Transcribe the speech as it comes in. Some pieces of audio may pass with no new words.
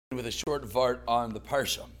with a short vart on the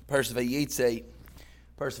Parsha. Parsha Vayetzei.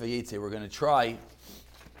 We're going to try,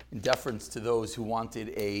 in deference to those who wanted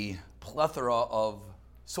a plethora of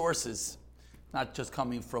sources, not just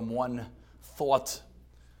coming from one thought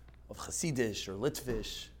of Hasidish or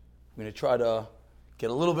Litvish. We're going to try to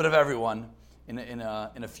get a little bit of everyone in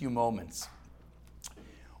a few moments.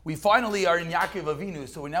 We finally are in Yaakov Avinu,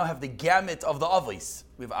 so we now have the gamut of the Avos.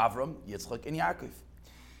 We have Avram, Yitzchak, and Yaakov.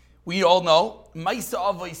 We all know, Maisa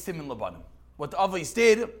Avos Simin Labanim. What the Avos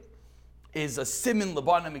did is a Simin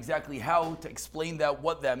Labanim, exactly how to explain that,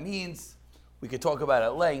 what that means. We could talk about it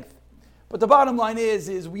at length. But the bottom line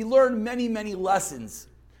is we learn many, many lessons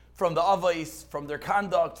from the Avos, from their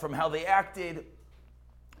conduct, from how they acted.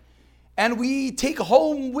 And we take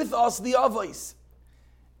home with us the Avos.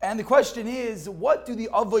 And the question is, what do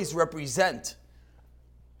the Avos represent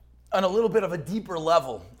on a little bit of a deeper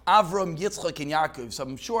level? Avram, Yitzchak, and Yaakov. So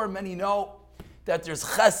I'm sure many know that there's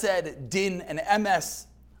Chesed, Din, and Emes.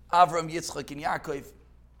 Avram, Yitzchak, and Yaakov,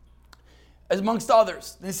 as amongst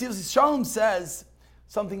others. The Nesiv Shalom says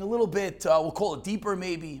something a little bit, we'll call it deeper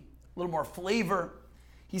maybe, a little more flavor.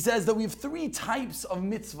 He says that we have three types of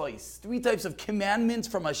mitzvahs, three types of commandments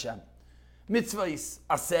from Hashem. Mitzvahs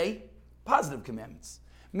aseh, positive commandments.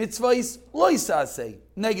 Mitzvahs lois aseh,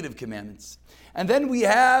 negative commandments. And then we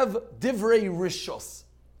have divrei rishos,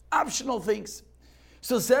 optional things.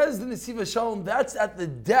 So says the Nesiv Shalom, that's at the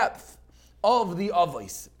depth of the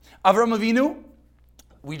Avos. Avram Avinu,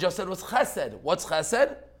 we just said was Chesed. What's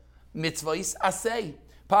Chesed? Mitzvahs aseh,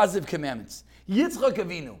 positive commandments. Yitzchak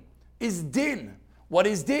Avinu is Din. What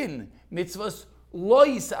is Din? Mitzvahs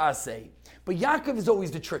lois aseh. But Yaakov is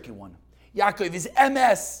always the tricky one. Yaakov is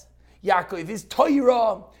Emes. Yaakov is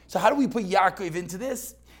Torah. So how do we put Yaakov into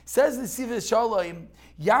this? Says the Nesiv Shalom,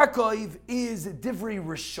 Yaakov is divrei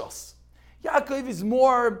rishos. Yaakov is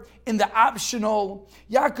more in the optional.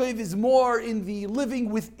 Yaakov is more in the living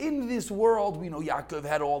within this world. We know Yaakov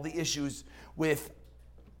had all the issues with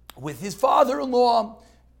his father-in-law,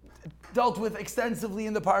 dealt with extensively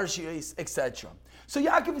in the parashiyos, etc. So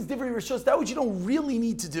Yaakov is divrei rishos, that which you don't really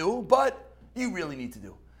need to do, but you really need to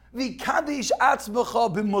do. V'kadesh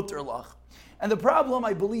atzmecha b'muter lach. And the problem,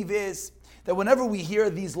 I believe, is that whenever we hear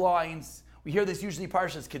these lines, we hear this usually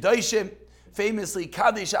Parshas Kedoshim, famously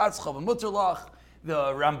Kadesh Atzcha V'Muter Lach. The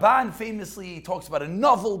Ramban famously talks about a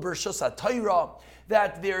novel Bershus HaTorah,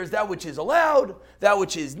 that there's that which is allowed, that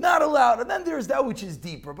which is not allowed, and then there's that which is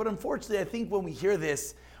deeper. But unfortunately, I think when we hear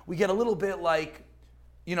this, we get a little bit like,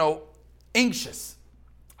 anxious,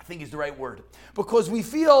 I think is the right word. Because we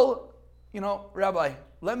feel, Rabbi,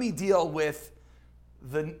 let me deal with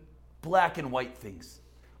the black and white things.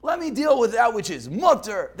 Let me deal with that which is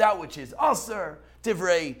mutter, that which is aser,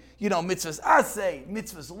 divrei, mitzvahs aseh,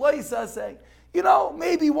 mitzvahs lois aseh.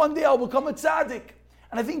 Maybe one day I'll become a tzaddik.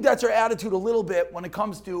 And I think that's our attitude a little bit when it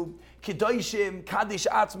comes to kedoshim, kadesh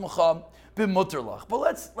atzmecha, b'muter lach. But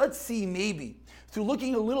let's see maybe, through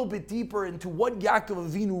looking a little bit deeper into what Yaakov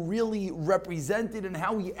Avinu really represented and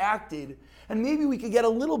how he acted, and maybe we could get a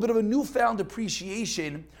little bit of a newfound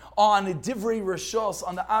appreciation on divrei rishos,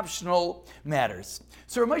 on the optional matters.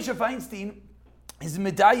 So Ramosha Feinstein is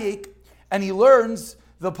medayik, and he learns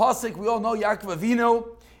the pasuk. We all know Yaakov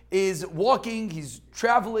Avinu is walking, he's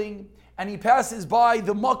traveling, and he passes by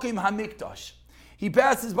the Makom HaMikdash. He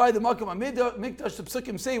passes by the Makom HaMikdash. The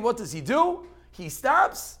psukim say, what does he do? He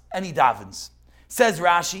stops and he davens. Says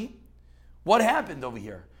Rashi, what happened over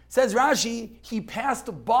here? Says Rashi, he passed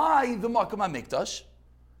by the Makom HaMikdash,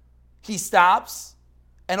 he stops,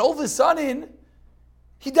 and all of a sudden,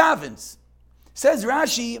 he davens. Says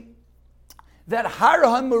Rashi, that Har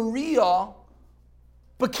HaMoriah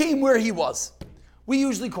became where he was. We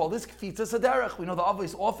usually call this Kfitzas HaDerech. We know the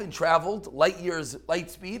Avos often traveled light years, light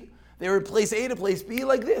speed. They were in place A to place B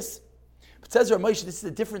like this. But says Ramosha, this is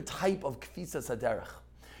a different type of Kfitzas HaDerech.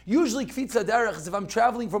 Usually Kfitzas HaDerech is if I'm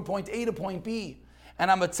traveling from point A to point B, and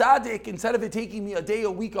I'm a tzaddik, instead of it taking me a day,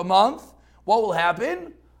 a week, a month, what will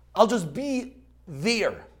happen? I'll just be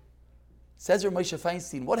there. Says Ramosha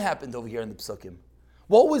Feinstein, what happened over here in the Psukim?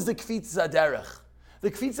 What was the Kfitzas HaDerech? The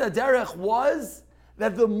Kfitzas HaDerech was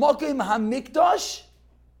that the Makom HaMikdash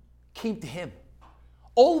came to him.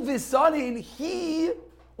 All of a sudden, he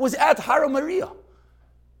was at Har HaMoriah.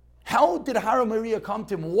 How did Har HaMoriah come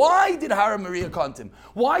to him? Why did Har HaMoriah come to him?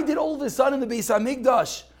 Why did all of a sudden the Beis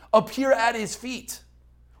HaMikdash appear at his feet?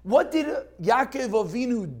 What did Yaakov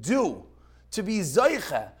Avinu do to be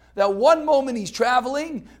Zoicha? That one moment he's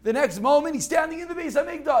traveling, the next moment he's standing in the Beis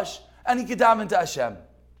HaMikdash, and he could daven to Hashem.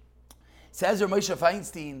 Says Ramosha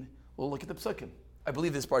Feinstein, well, look at the psukim. I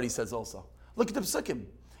believe this part he says also. Look at the psukim.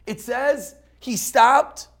 It says he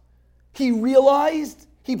stopped, he realized,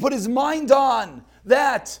 He put his mind on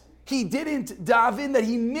that he didn't daven, that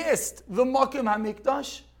he missed the Makom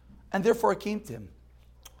HaMikdash, and therefore it came to him.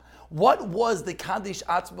 What was the Kaddish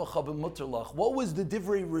Atzmacha B'Muterlach? What was the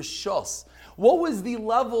Divrei Rishos? What was the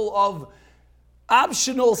level of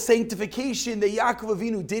optional sanctification that Yaakov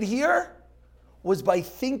Avinu did here? Was by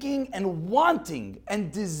thinking and wanting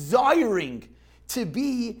and desiring to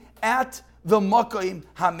be at the Makom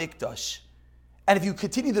HaMikdash. And if you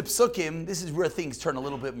continue the Psukim, this is where things turn a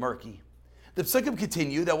little bit murky. The Psukim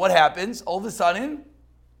continue that what happens? All of a sudden,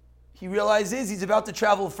 he realizes he's about to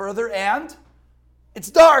travel further and it's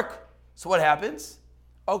dark. So what happens?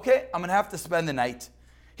 Okay, I'm going to have to spend the night.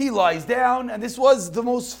 He lies down, and this was the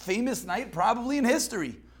most famous night probably in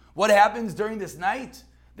history. What happens during this night?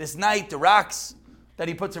 This night, the rocks that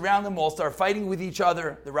he puts around them all start fighting with each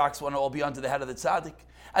other. The rocks want to all be onto the head of the tzaddik.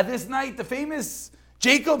 At this night, the famous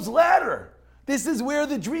Jacob's ladder. This is where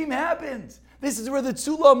the dream happens. This is where the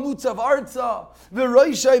tzula mutzav arza,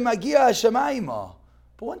 v'roishai magia hashamayma.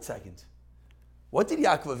 But one second. What did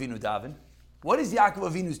Yaakov Avinu daven? What is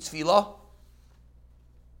Yaakov Avinu's tefillah?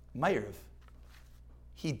 Ma'ariv.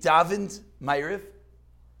 He davened Ma'ariv,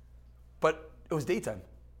 but it was daytime.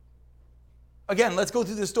 Again, let's go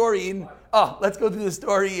through the story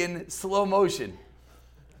in slow motion.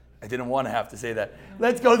 I didn't want to have to say that.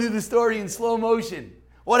 Let's go through the story in slow motion.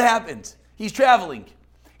 What happened? He's traveling.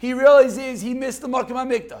 He realizes he missed the Makom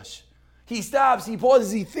HaMikdash. He stops, he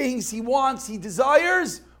pauses, he thinks, he wants, he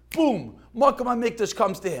desires. Boom! Makom HaMikdash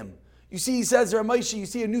comes to him. You see, he says, Ramosha, you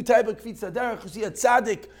see a new type of Kvitz Haderech. You see a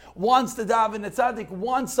tzaddik wants to daven, a tzaddik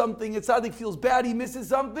wants something, a tzaddik feels bad, he misses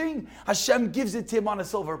something. Hashem gives it to him on a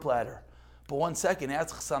silver platter. But one second,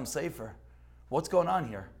 ask Chassam Sefer, what's going on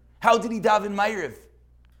here? How did he daven Ma'ariv?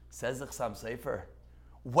 Says the Chassam Sefer,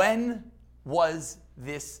 when was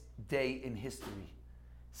this day in history?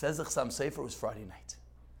 Says the Chassam Sefer, it was Friday night.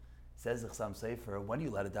 Says the Chassam Sefer, when do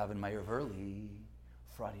you let a daven Ma'ariv early?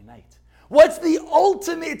 Friday night. What's the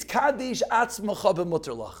ultimate Kaddish Atzmacha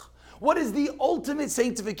B'Muterlach? What is the ultimate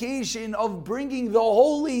sanctification of bringing the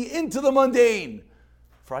holy into the mundane?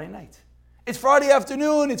 Friday night. It's Friday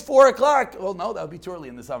afternoon, it's 4 o'clock. Well, no, that would be too early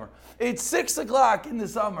in the summer. It's 6 o'clock in the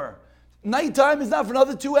summer. Nighttime is not for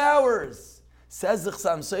another 2 hours. Says the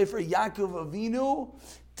Chassam Sefer, Yaakov Avinu,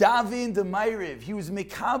 daven de Ma'ariv. He was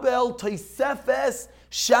Mikabel Tosefes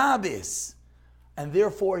Shabbos. And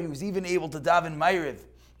therefore, he was even able to daven Ma'ariv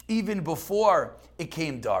even before it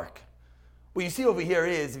came dark. What you see over here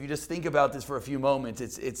is, if you just think about this for a few moments,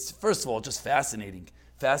 it's first of all just fascinating.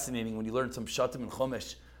 Fascinating when you learn some Shatim and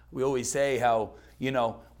Chumash. We always say how,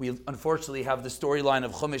 we unfortunately have the storyline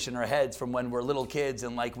of Chumash in our heads from when we're little kids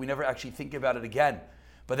and we never actually think about it again.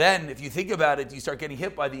 But then, if you think about it, you start getting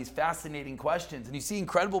hit by these fascinating questions and you see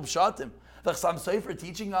incredible Shatim. The Chassam Sofer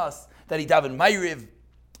teaching us that he davened Ma'ariv,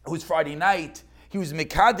 it was Friday night, he was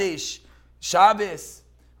Mekadesh, Shabbos.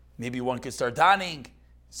 Maybe one could start davening.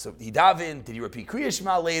 So he davened. Did he repeat Kriya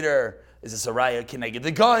Shema later? Is this a raya keneged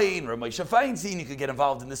the Goyin? Or Moshe Feinstein? You could get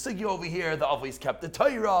involved in the sugya over here. The Avos kept the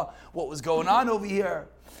Torah. What was going on over here?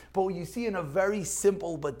 But what you see in a very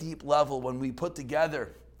simple but deep level when we put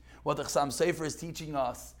together what the Chassam Sofer is teaching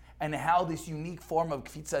us and how this unique form of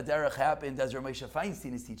Kvitz Haderech happened, as Moshe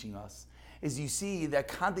Feinstein is teaching us, is you see that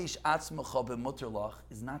Kaddish Atzmacha B'Muterlach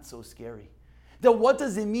is not so scary. That what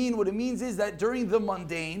does it mean? What it means is that during the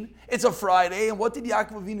mundane, it's a Friday, and what did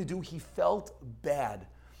Yaakov Avinu do? He felt bad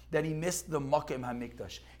that he missed the Makom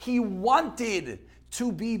HaMikdash. He wanted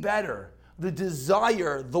to be better. The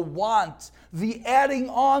desire, the want, the adding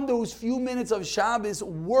on those few minutes of Shabbos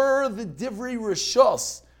were the Divrei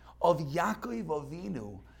Rishos of Yaakov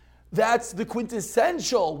Avinu. That's the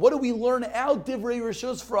quintessential. What do we learn out Divrei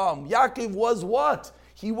Rishos from? Yaakov was what?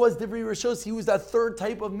 He was Divrei Rishos. He was that third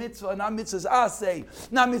type of mitzvah, not mitzvahs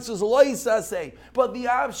aseh, not mitzvahs lois aseh, but the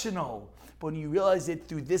optional. But when you realize it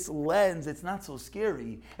through this lens, it's not so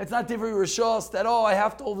scary. It's not Divrei Rishos that, I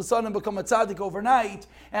have to all of a sudden become a tzaddik overnight,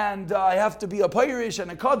 and I have to be a pirish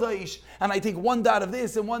and a kaddish, and I take one dot of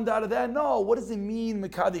this and one dot of that. No, what does it mean,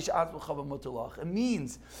 Mekadesh Atzmacha B'Muterlach? It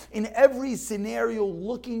means, in every scenario,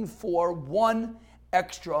 looking for one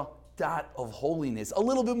extra dot of holiness, a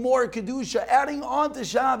little bit more kedusha, adding on to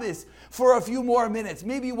Shabbos for a few more minutes.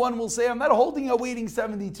 Maybe one will say, I'm not holding a waiting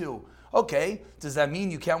 72. Okay, does that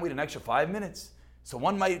mean you can't wait an extra 5 minutes? So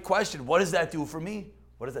one might question, what does that do for me?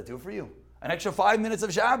 What does that do for you? An extra 5 minutes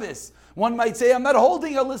of Shabbos. One might say, I'm not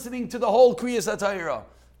holding or listening to the whole Kriyas HaTorah.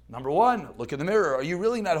 Number one, look in the mirror. Are you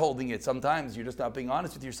really not holding it? Sometimes you're just not being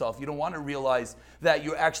honest with yourself. You don't want to realize that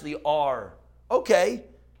you actually are. Okay,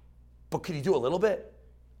 but could you do a little bit?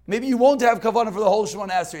 Maybe you won't have kavanah for the whole Shemona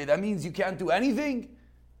Esrei. That means you can't do anything.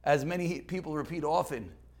 As many people repeat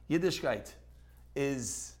often, Yiddishkeit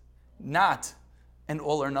is not an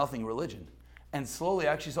all or nothing religion. And slowly,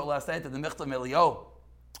 I actually saw last night that the Michtav Melio,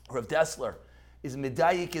 Rav Dessler, is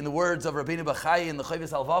medayik in the words of Rabbeinu Bachai in the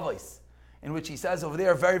Chayvis Alvavos, in which he says over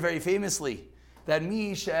there very, very famously that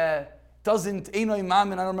Mish doesn't, Einoi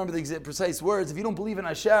Mamin, I don't remember the exact precise words, if you don't believe in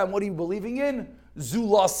Hashem, what are you believing in?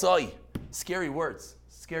 Zulasai. Scary words.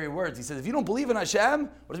 Scary words. He says, if you don't believe in Hashem,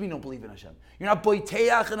 what does it mean you don't believe in Hashem? You're not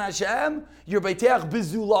boiteach in Hashem, you're boiteach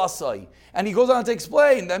bizulasai. And he goes on to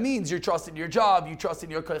explain, that means you trust in your job, you trust in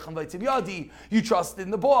your koycham vaytzim yadi, you trust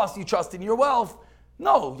in the boss, you trust in your wealth.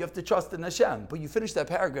 No, you have to trust in Hashem. But you finish that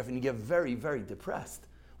paragraph and you get very, very depressed.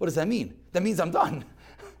 What does that mean? That means I'm done.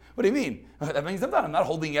 What do you mean? That means I'm done. I'm not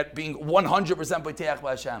holding it being 100% B'teach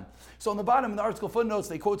B'Hashem. So on the bottom in the article footnotes,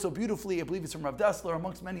 they quote so beautifully, I believe it's from Rav Dessler,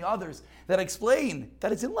 amongst many others, that explain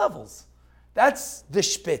that it's in levels. That's the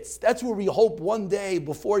spitz. That's where we hope one day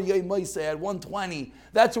before Yom Moisei at 120,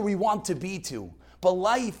 that's where we want to be to. But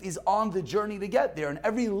life is on the journey to get there, and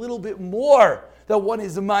every little bit more that one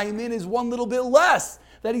is maimin is one little bit less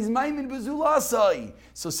that he's maimin bezulasai.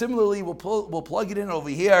 So similarly, we'll plug it in over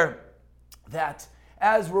here that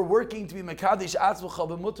as we're working to be mekadesh atzmacha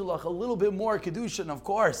b'mutulach, a little bit more kedushin, of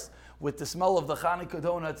course, with the smell of the Chanukah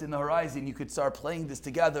donuts in the horizon, you could start playing this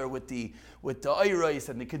together with the oyros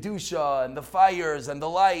and the kedusha and the fires and the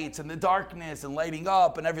lights and the darkness and lighting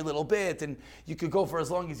up and every little bit, and you could go for as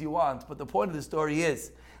long as you want. But the point of the story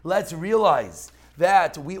is, let's realize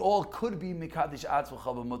that we all could be mekadesh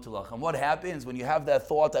atzmacha b'mutulach. And what happens when you have that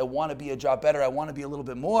thought, I want to be a job better, I want to be a little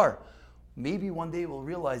bit more? Maybe one day we'll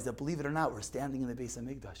realize that, believe it or not, we're standing in the Beis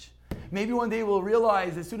HaMikdash. Maybe one day we'll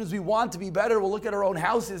realize as soon as we want to be better, we'll look at our own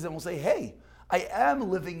houses and we'll say, hey, I am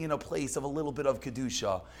living in a place of a little bit of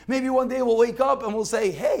Kedusha. Maybe one day we'll wake up and we'll say,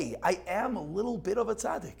 hey, I am a little bit of a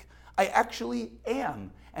tzaddik. I actually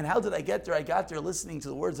am. And how did I get there? I got there listening to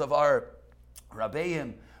the words of our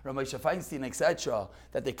Rabbeim, Ramosha Feinstein, etc.,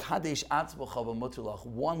 that the Kadesh Atzmacha B'Mutulach,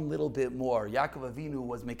 one little bit more. Yaakov Avinu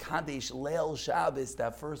was Mekadesh Leil Shabbos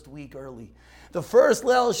that first week early. The first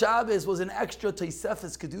Leil Shabbos was an extra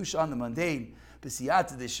Tosefes Kedusha on the Mundane.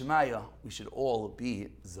 B'siyata D'Shemaya, we should all be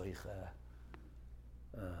Zoicha.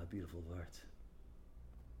 Beautiful words.